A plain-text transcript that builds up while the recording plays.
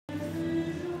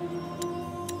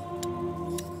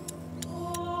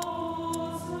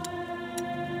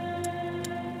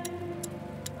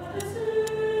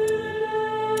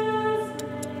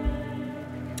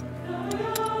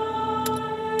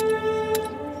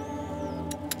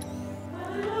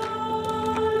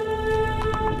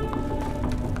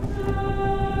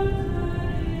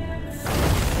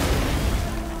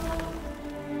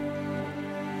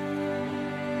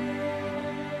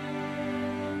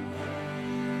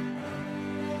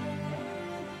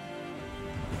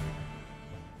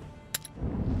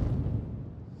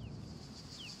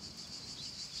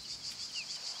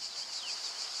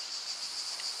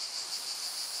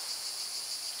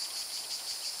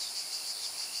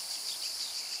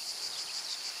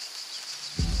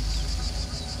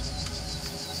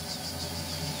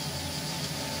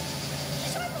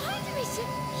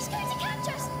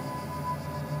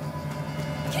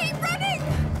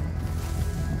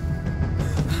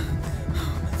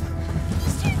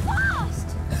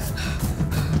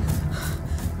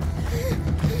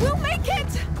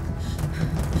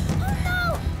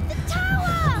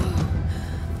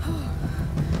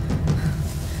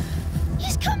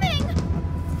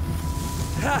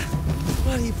Ha!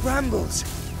 Bloody brambles!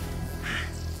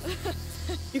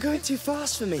 You're going too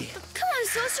fast for me. Come on,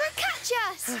 Sorcerer, catch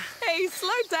us! Hey, slow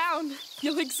down.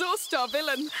 You'll exhaust our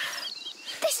villain.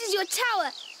 This is your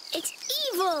tower. It's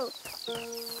evil.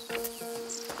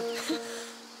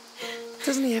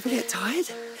 Doesn't he ever get tired?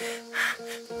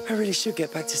 I really should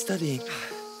get back to studying.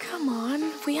 Come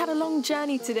on, we had a long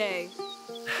journey today.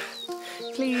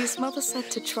 Please, Mother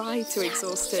said to try to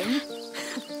exhaust him.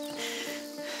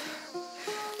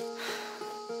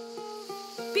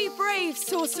 Be brave,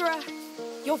 Sorcerer.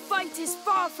 Your fight is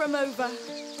far from over.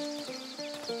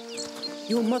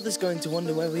 Your mother's going to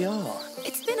wonder where we are.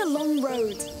 It's been a long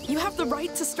road. You have the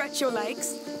right to stretch your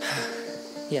legs.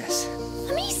 Yes.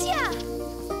 Amicia!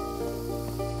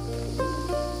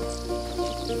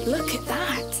 Look at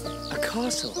that. A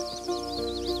castle.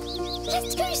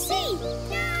 Let's go see!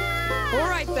 All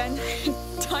right, then.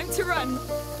 Time to run.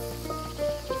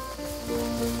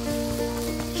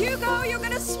 Hugo, you're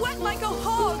gonna sweat like a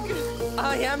hog.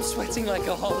 I am sweating like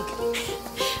a hog.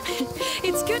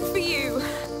 It's good for you.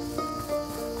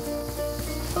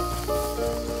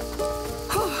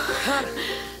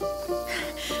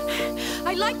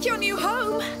 I like your new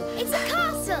home. It's a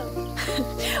castle.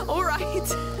 All right.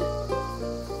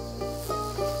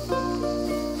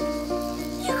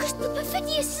 Lucas the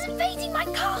Perfidious is invading my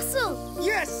castle.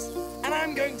 Yes! And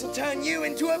I'm going to turn you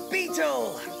into a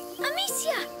beetle!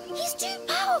 Amicia, he's too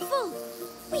powerful.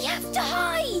 We have to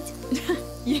hide.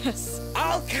 Yes.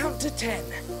 I'll count to 10.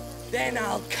 Then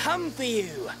I'll come for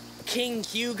you, King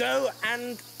Hugo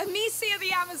and... Amicia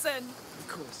the Amazon. Of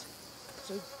course.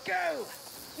 So go!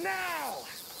 Now!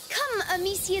 Come,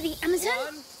 Amicia the Amazon.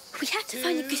 1, We have to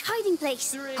find a good hiding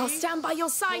place. 3, I'll stand by your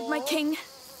side, my 4, king.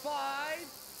 5,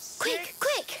 6... Quick,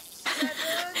 quick!